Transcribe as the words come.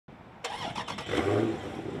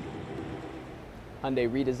Hyundai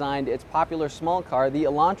redesigned its popular small car, the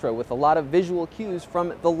Elantra, with a lot of visual cues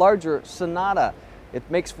from the larger Sonata. It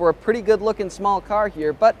makes for a pretty good looking small car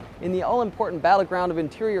here, but in the all-important battleground of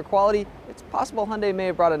interior quality, it's possible Hyundai may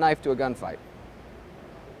have brought a knife to a gunfight.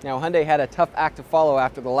 Now, Hyundai had a tough act to follow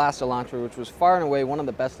after the last Elantra, which was far and away one of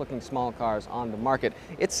the best looking small cars on the market.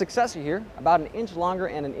 Its successor here, about an inch longer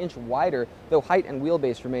and an inch wider, though height and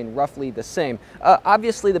wheelbase remain roughly the same.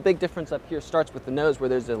 Obviously, the big difference up here starts with the nose, where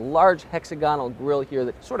there's a large hexagonal grille here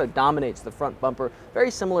that sort of dominates the front bumper, very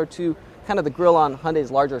similar to kind of the grille on Hyundai's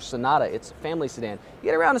larger Sonata, its family sedan. You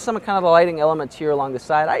get around to some kind of the lighting elements here along the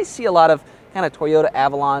side. I see a lot of kind of Toyota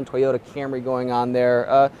Avalon, Toyota Camry going on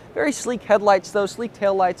there. Very sleek headlights though, sleek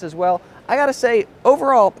taillights as well. I gotta say,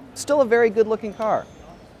 overall, still a very good looking car.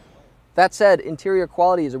 That said, interior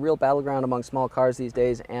quality is a real battleground among small cars these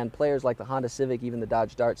days, and players like the Honda Civic, even the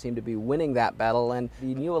Dodge Dart, seem to be winning that battle, and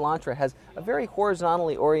the new Elantra has a very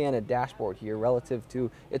horizontally oriented dashboard here relative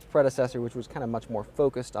to its predecessor, which was kind of much more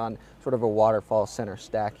focused on sort of a waterfall center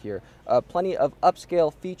stack here. Plenty of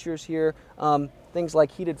upscale features here. Things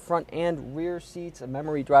like heated front and rear seats, a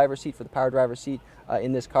memory driver seat for the power driver seat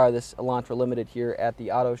in this car, this Elantra Limited here at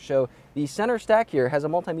the auto show. The center stack here has a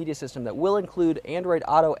multimedia system that will include Android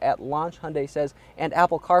Auto at launch, Hyundai says, and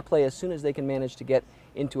Apple CarPlay as soon as they can manage to get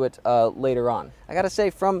into it later on. I gotta say,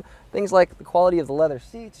 from things like the quality of the leather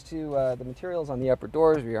seats to the materials on the upper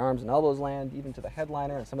doors where your arms and elbows land, even to the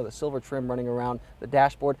headliner and some of the silver trim running around the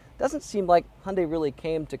dashboard, doesn't seem like Hyundai really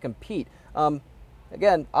came to compete.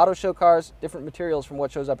 Again, auto show cars, different materials from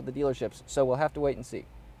what shows up at the dealerships, so we'll have to wait and see.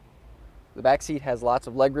 The back seat has lots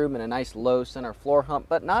of legroom and a nice low center floor hump,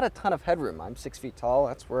 but not a ton of headroom. I'm 6 feet tall,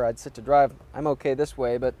 that's where I'd sit to drive. I'm okay this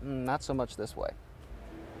way, but not so much this way.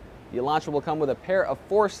 The Elantra will come with a pair of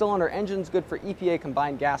 4-cylinder engines, good for EPA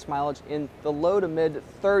combined gas mileage in the low to mid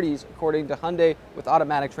 30s, according to Hyundai, with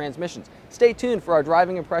automatic transmissions. Stay tuned for our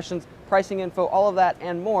driving impressions, pricing info, all of that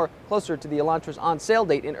and more, closer to the Elantra's on sale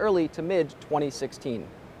date in early to mid 2016.